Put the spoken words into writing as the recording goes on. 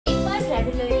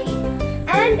regularly.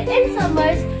 And in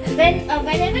summers,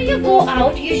 whenever you go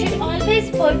out, you should always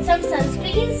put some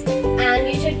sunscreens, and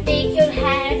you should take your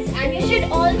hats, and you should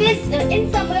always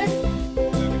in summers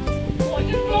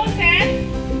waterproofs and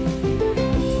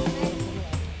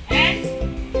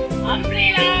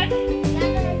umbrellas,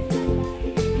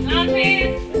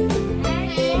 glasses,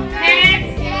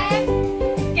 hats,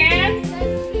 caps,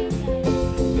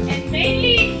 and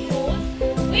mainly those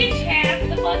which have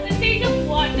the percentage of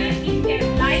water in them,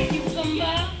 like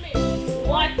cucumber,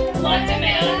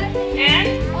 watermelon, and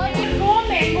raw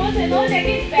mangoes and all that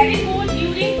is very good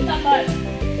during summer.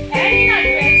 And in our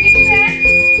dressing set,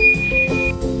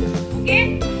 okay,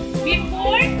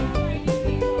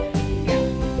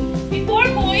 before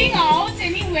going out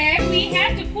anywhere, we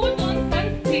have to put on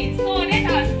sunscreen so that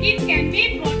our skin can be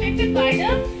protected by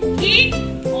the heat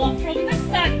or from the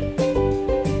sun.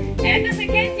 And the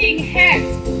second thing, hat.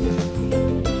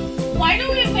 Why do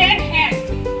we wear hat?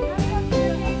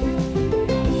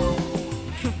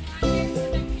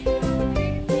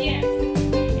 Yes.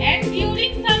 And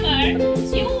during summer,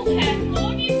 you have no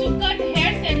need to cut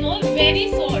hairs and all very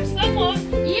short.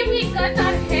 If we cut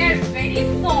our hair very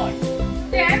short,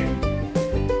 then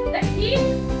the heat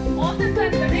of the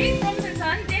sun, the rays from the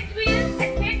sun, that will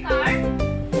attack our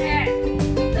hair,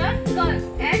 the skull,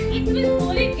 and it will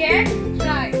slowly get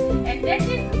dry. And that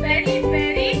is very,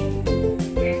 very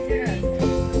dangerous.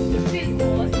 It will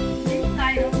cause any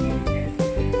kind of illness.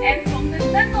 And from the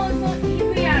sun also, if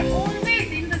we are always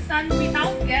in the sun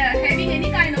without having any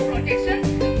kind of protection,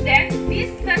 then this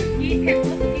sun heat can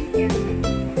cause skin cancer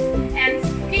and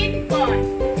skin burn.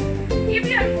 If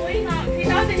you are going out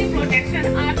without any protection,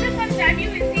 after some time you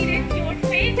will see that your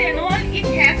face and all, it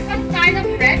has some kind of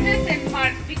rashes and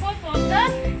marks because of the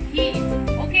heat.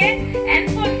 Okay? And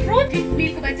for fruit,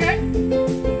 milk butter.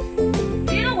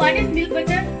 Do you know what is milk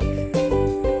butter?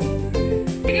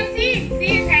 Did you see? She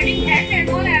is having hat and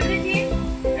all, everything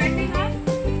dressing up.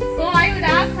 So I would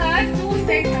ask her to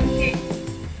say something.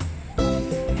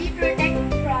 we protect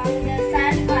from the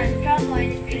sun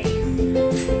ultraviolet rays.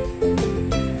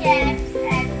 Caps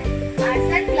and our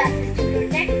sunglasses to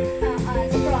protect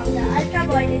us from the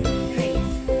ultraviolet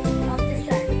rays of the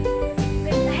sun.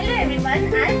 Hello everyone,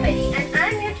 I am Peri and I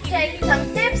am here to tell you some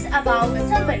tips about the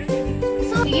summer.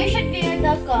 So you should wear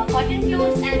the cotton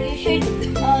clothes, and you should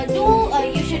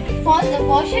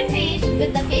wash your face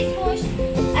with the face wash,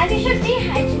 and you should be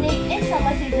hygienic in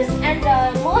summer season, and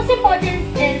most important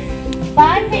is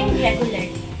bathing regularly.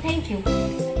 Thank you.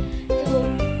 So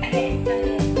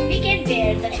we can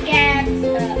wear the caps,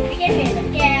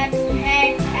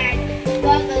 hats, and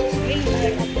goggles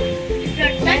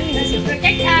to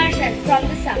protect ourselves from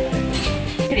the summer.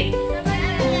 Great.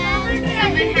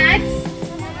 Summer hats,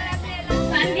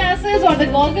 sunglasses or the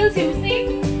goggles you see.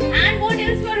 And what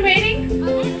else you are wearing?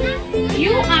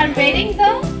 You are wearing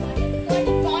the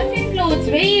cotton clothes,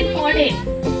 very important.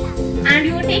 And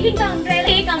you are taking the umbrella.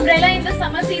 Take umbrella in the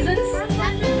summer seasons.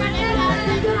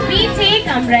 We take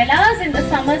umbrellas in the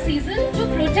summer season to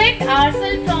protect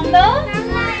ourselves from the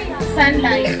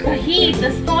sunlight, the heat,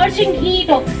 the scorching heat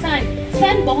of the sun.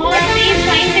 Sun बहुत तेज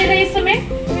shine दे रहा है इस समय.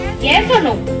 Yes or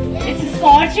no? It's a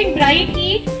scorching bright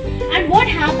heat. And what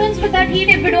happens with that heat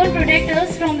if we don't protect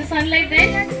us from the sunlight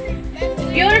then?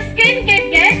 Your skin can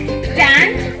get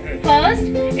tanned first,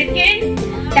 it can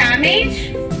damage,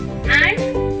 and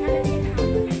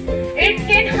it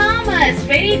can harm us.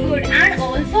 Very good. And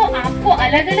also आपको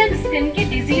अलग-अलग skin के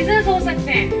diseases हो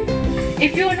सकते हैं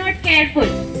if you are not careful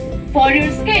for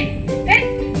your skin. Right?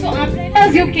 So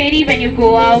umbrellas you carry when you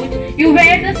go out. You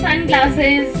wear the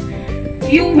sunglasses.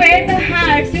 You wear the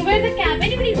hats. You wear the cap.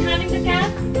 Anybody is having the cap?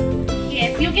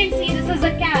 Yes, you can see this is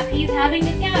a cap. He is having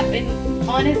a cap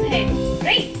on his head,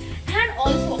 right? And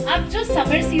also, अब जो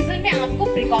summer season में आपको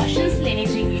precautions लेने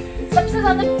चाहिए. सबसे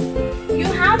ज़्यादा you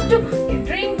have to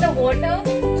drink the water.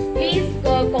 Please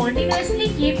continuously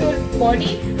keep your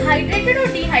body hydrated or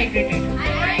dehydrated.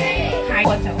 Hydrated.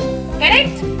 Water,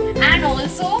 correct? And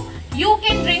also you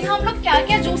can drink. हम लोग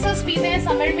क्या-क्या juices पीते हैं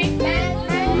summer में?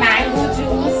 Mango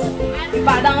juice,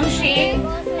 badam shake,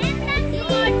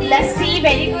 lassi,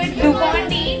 very good,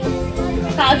 glucon-d,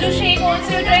 kaju shake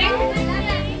also drink,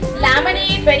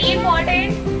 lemonade, very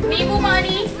important, नींबू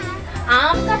पानी,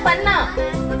 आम का पन्ना,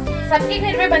 सबके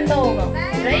घर में बनता होगा,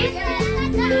 right?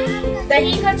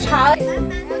 दही का छाछ,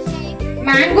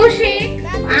 mango shake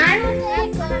and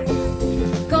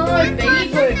curd, very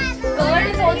good. Curd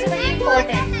is also very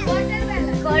important.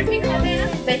 Curd भी खाते हैं ना,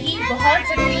 दही बहुत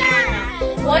जरूरी है.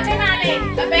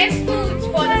 Watermelon, the best food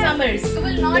for the summers. You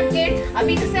will not get.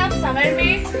 अभी जैसे आप summer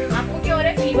में आपको क्या हो रहा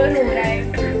है, fever हो रहा है,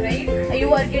 right? You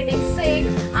are getting sick,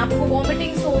 आपको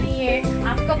vomitings हो रही है.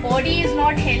 body is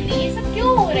not healthy. ये सब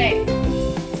क्यों हो रहा है?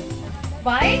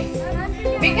 Why?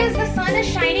 Because the sun is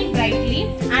shining brightly,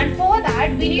 and for that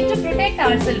we need to protect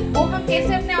ourselves. वो हम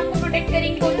कैसे अपने आप को protect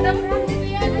करेंगे Gautam?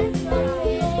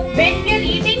 When we are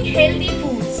eating healthy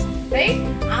foods, right?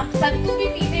 आप सत्तू भी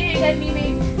पीते हैं गर्मी में.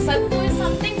 सत्तू is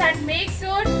something that makes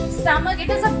your stomach.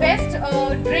 It is the best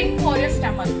drink for your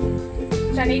stomach.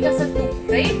 चने का सत्तू,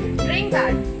 right? Drink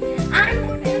that. And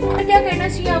क्या करना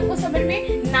चाहिए आपको समर में?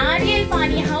 नारियल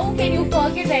पानी. How can you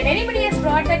forget that? Anybody has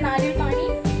brought that नारियल पानी?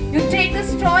 You take the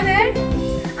straw there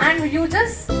and you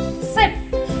just sip.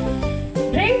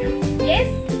 Drink. Yes.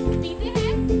 पीते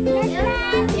हैं?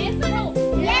 Yes or no?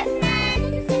 Yes, ma'am.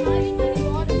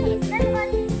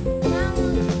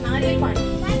 नारियल पानी.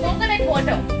 Coconut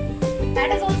water. That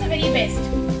is also very best.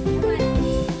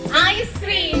 Ice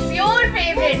creams. Your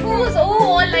favorite.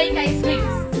 All like ice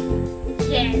creams?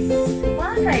 Yes.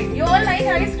 Perfect. You all like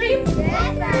ice cream?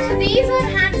 Yes, ma'am. So these are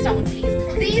hands down, please.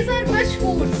 These are which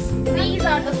foods? These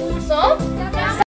are the foods of